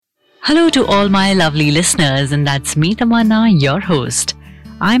Hello to all my lovely listeners, and that's me, Tamanna, your host.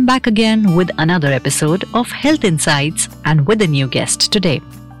 I'm back again with another episode of Health Insights and with a new guest today.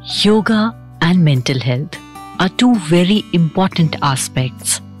 Yoga and mental health are two very important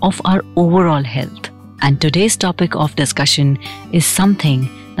aspects of our overall health. And today's topic of discussion is something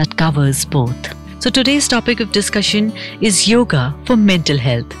that covers both. So today's topic of discussion is yoga for mental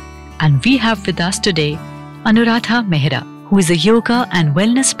health. And we have with us today Anuradha Mehra, who is a yoga and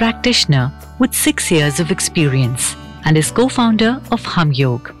wellness practitioner with 6 years of experience and is co-founder of Hum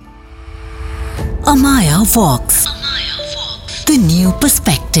Yoga. Amaya Walks, the new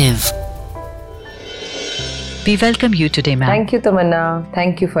perspective. We welcome you today, ma'am. Thank you, Tamanna.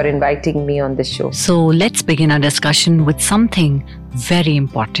 Thank you for inviting me on this show. So let's begin our discussion with something very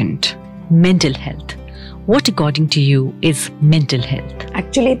important, mental health. What, according to you, is mental health?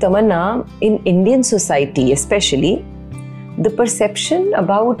 Actually, Tamanna, in Indian society especially, the perception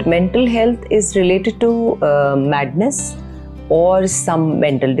about mental health is related to madness or some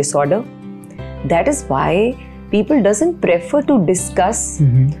mental disorder. That is why people doesn't prefer to discuss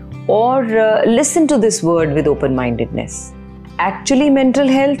or listen to this word with open-mindedness. Actually, mental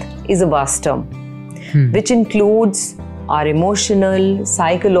health is a vast term which includes our emotional,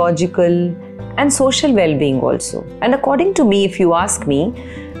 psychological and social well-being also. And according to me, if you ask me,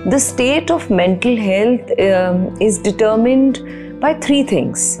 the state of mental health is determined by 3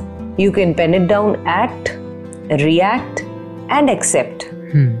 things. You can pen it down: act, react and accept.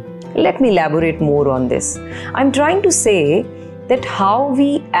 Let me elaborate more on this. I'm trying to say that how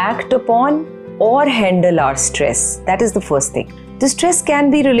we act upon or handle our stress. That is the first thing. The stress can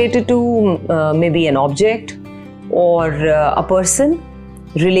be related to maybe an object or a person,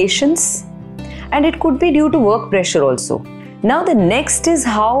 relations, and it could be due to work pressure also. Now the next is,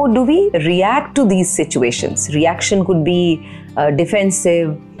 how do we react to these situations? Reaction could be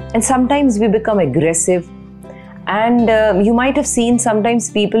defensive, and sometimes we become aggressive. And you might have seen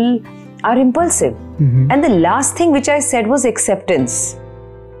sometimes people are impulsive. And the last thing which I said was acceptance,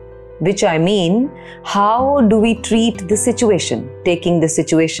 which I mean, how do we treat the situation? Taking the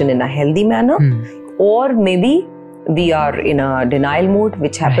situation in a healthy manner, or maybe we are in a denial mode,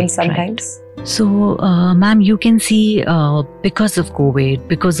 which happens sometimes. So, ma'am, you can see because of COVID,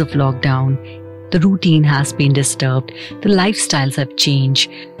 because of lockdown, the routine has been disturbed, the lifestyles have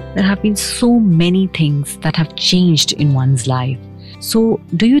changed. There have been so many things that have changed in one's life. So,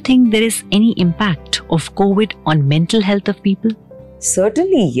 do you think there is any impact of COVID on mental health of people?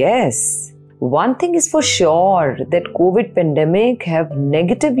 Certainly, yes. One thing is for sure, that COVID pandemic have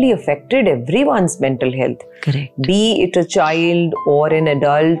negatively affected everyone's mental health. Correct. Be it a child or an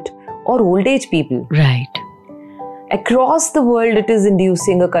adult or old age people. Right. Across the world, it is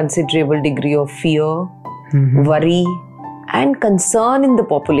inducing a considerable degree of fear, worry and concern in the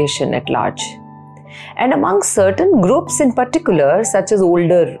population at large. And among certain groups in particular, such as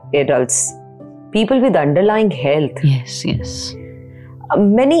older adults, people with underlying health. Yes.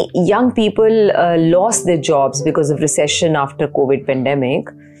 Many young people lost their jobs because of recession after COVID pandemic.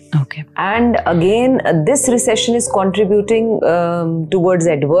 Okay. And again, this recession is contributing towards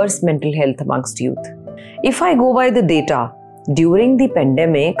adverse mental health amongst youth. If I go by the data, during the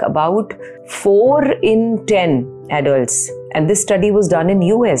pandemic, about 4 in 10 adults, and this study was done in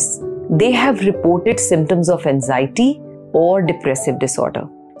US, they have reported symptoms of anxiety or depressive disorder.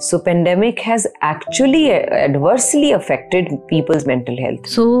 So pandemic has actually adversely affected people's mental health.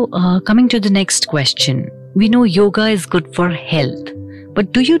 So coming to the next question, we know yoga is good for health.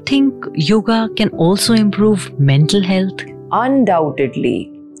 But do you think yoga can also improve mental health?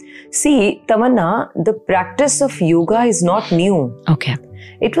 Undoubtedly. See, Tamanna, the practice of yoga is not new. Okay.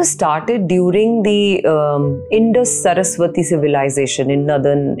 It was started during the Indus-Saraswati civilization in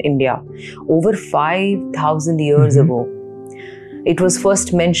northern India, over 5,000 years ago. It was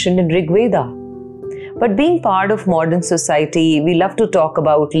first mentioned in Rig Veda. But being part of modern society, we love to talk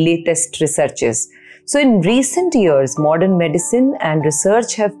about latest researches. So in recent years, modern medicine and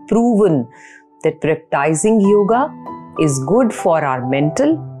research have proven that practicing yoga is good for our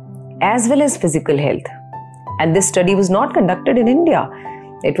mental as well as physical health. And this study was not conducted in India.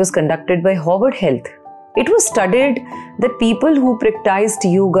 It was conducted by Harvard Health. It was studied that people who practiced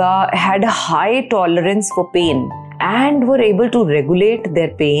yoga had a high tolerance for pain and were able to regulate their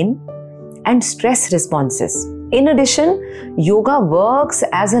pain and stress responses. In addition, yoga works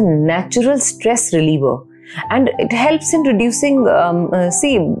as a natural stress reliever, and it helps in reducing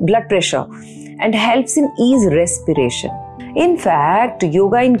blood pressure and helps in ease respiration. In fact,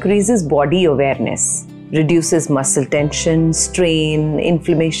 yoga increases body awareness, reduces muscle tension, strain,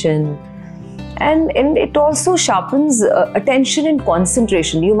 inflammation, And it also sharpens attention and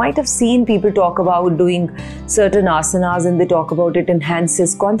concentration. You might have seen people talk about doing certain asanas and they talk about it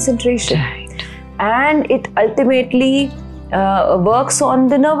enhances concentration. Right. And it ultimately works on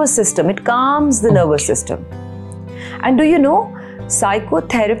the nervous system. It calms the nervous system. And do you know,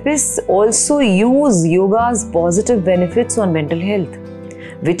 psychotherapists also use yoga's positive benefits on mental health,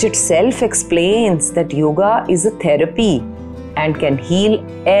 which itself explains that yoga is a therapy and can heal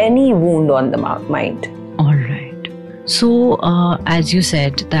any wound on the mind. All right. So, as you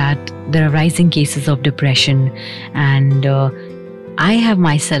said that there are rising cases of depression, and I have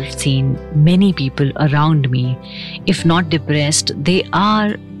myself seen many people around me, if not depressed, they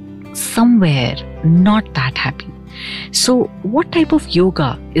are somewhere not that happy. So, what type of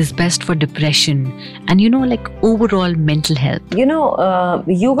yoga is best for depression and, like overall mental health?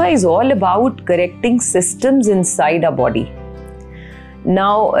 Yoga is all about correcting systems inside our body.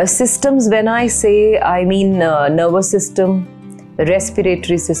 Now, systems, when I say, I mean nervous system,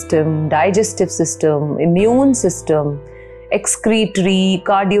 respiratory system, digestive system, immune system, excretory,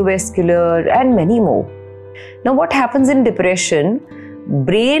 cardiovascular, and many more. Now, what happens in depression?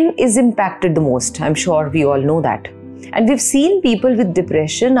 Brain is impacted the most. I'm sure we all know that. And we've seen people with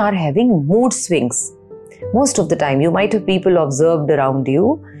depression are having mood swings. Most of the time, you might have people observed around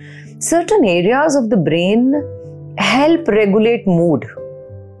you. Certain areas of the brain help regulate mood,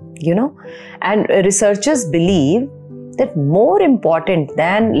 and researchers believe that more important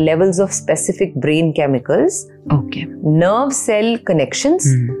than levels of specific brain chemicals, nerve cell connections,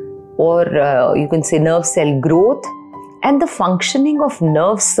 or you can say nerve cell growth, and the functioning of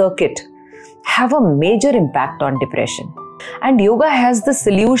nerve circuit have a major impact on depression. And yoga has the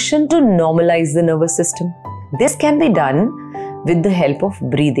solution to normalize the nervous system. This can be done with the help of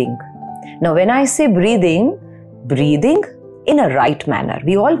breathing. Now, when I say breathing in a right manner.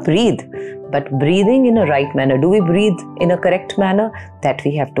 We all breathe, but breathing in a right manner. Do we breathe in a correct manner? That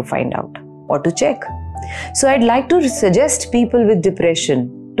we have to find out or to check. So I'd like to suggest people with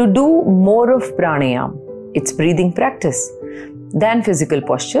depression to do more of pranayama. It's breathing practice than physical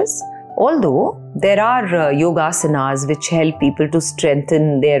postures. Although there are yoga asanas which help people to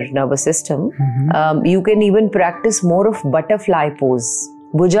strengthen their nervous system. You can even practice more of butterfly pose,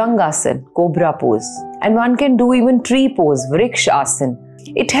 Bhujangasana, cobra pose. And one can do even tree pose, Vrikshasana.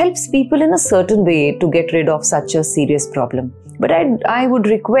 It helps people in a certain way to get rid of such a serious problem. But I would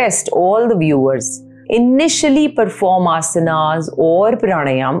request all the viewers, initially perform asanas or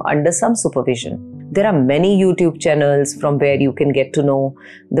pranayama under some supervision. There are many YouTube channels from where you can get to know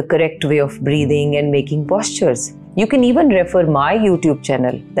the correct way of breathing and making postures. You can even refer my YouTube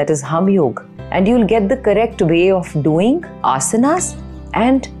channel, that is Hum Yoga, and you'll get the correct way of doing asanas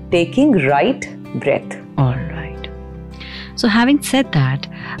and taking right breath. All right. So having said that,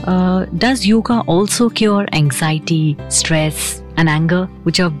 does yoga also cure anxiety, stress and anger,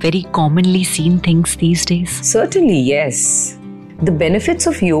 which are very commonly seen things these days? Certainly, yes. The benefits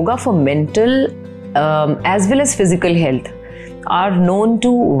of yoga for mental as well as physical health are known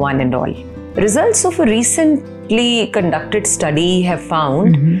to one and all. Results of a recently conducted study have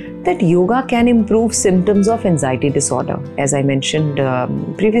found that yoga can improve symptoms of anxiety disorder, as I mentioned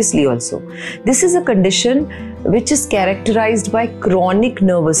previously also. This is a condition which is characterized by chronic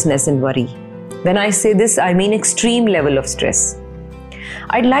nervousness and worry. When I say this, I mean extreme level of stress.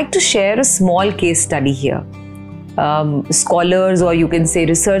 I'd like to share a small case study here. Scholars, or you can say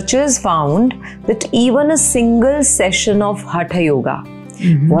researchers, found that even a single session of Hatha Yoga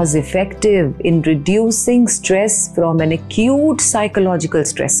was effective in reducing stress from an acute psychological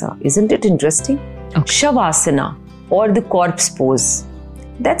stressor. Isn't it interesting? Shavasana, or the corpse pose.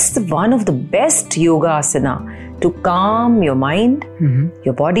 That's one of the best yoga asana to calm your mind,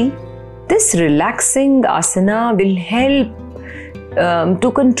 your body. This relaxing asana will help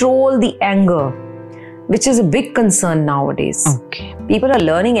to control the anger, which is a big concern nowadays. People are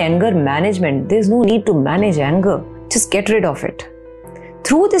learning anger management. There's no need to manage anger. Just get rid of it.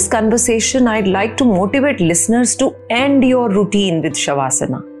 Through this conversation, I'd like to motivate listeners to end your routine with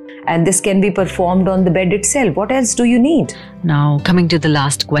Shavasana. And this can be performed on the bed itself. What else do you need? Now, coming to the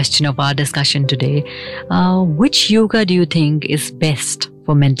last question of our discussion today, which yoga do you think is best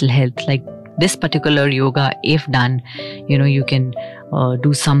for mental health? Like this particular yoga, if done, you can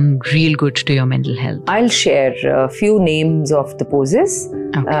do some real good to your mental health. I'll share a few names of the poses,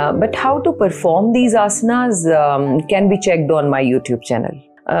 but how to perform these asanas can be checked on my YouTube channel.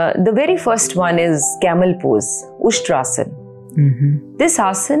 The very first one is camel pose, Ushtrasana. This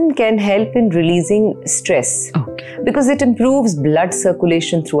asana can help in releasing stress because it improves blood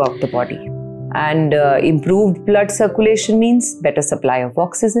circulation throughout the body. And improved blood circulation means better supply of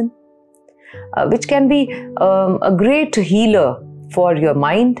oxygen. which can be a great healer for your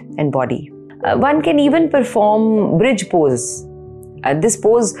mind and body. One can even perform bridge pose. This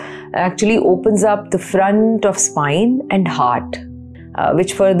pose actually opens up the front of spine and heart,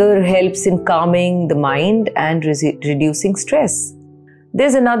 which further helps in calming the mind and reducing stress.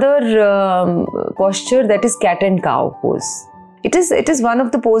 There's another posture, that is cat and cow pose. It is one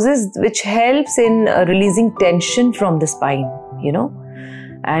of the poses which helps in releasing tension from the spine,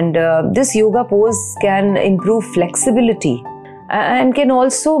 and this yoga pose can improve flexibility and can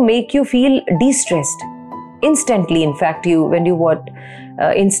also make you feel de-stressed instantly. In fact, when you want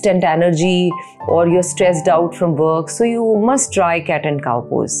instant energy or you're stressed out from work, so you must try cat and cow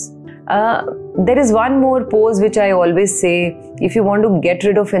pose. There is one more pose which I always say, if you want to get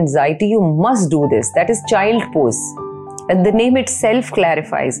rid of anxiety, you must do this. That is child pose. And the name itself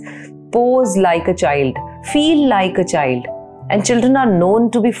clarifies. Pose like a child, feel like a child. And children are known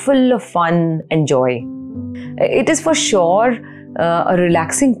to be full of fun and joy. It is for sure a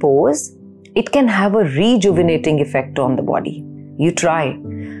relaxing pose. It can have a rejuvenating effect on the body. You try.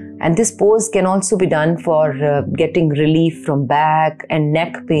 And this pose can also be done for getting relief from back and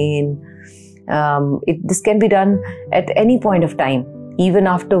neck pain. This can be done at any point of time, even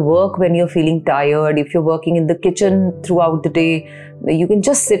after work when you're feeling tired. If you're working in the kitchen throughout the day, you can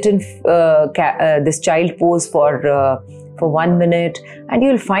just sit in this child pose for 1 minute, and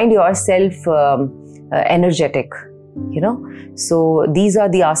you'll find yourself energetic. So these are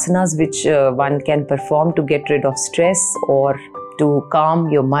the asanas which one can perform to get rid of stress or to calm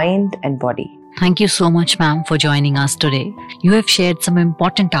your mind and body. Thank you so much, ma'am, for joining us today. You have shared some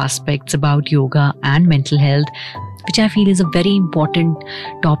important aspects about yoga and mental health, which I feel is a very important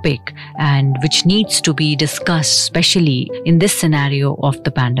topic and which needs to be discussed, especially in this scenario of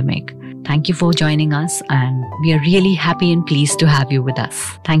the pandemic. Thank you for joining us, and we are really happy and pleased to have you with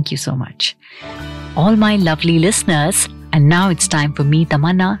us. Thank you so much. All my lovely listeners, and now it's time for me,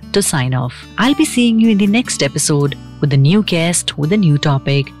 Tamanna, to sign off. I'll be seeing you in the next episode with a new guest, with a new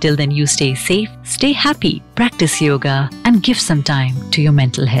topic. Till then, you stay safe, stay happy, practice yoga, and give some time to your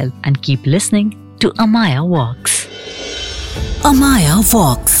mental health. And keep listening to Amaya Walks. Amaya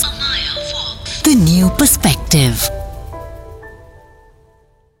Walks. The new perspective.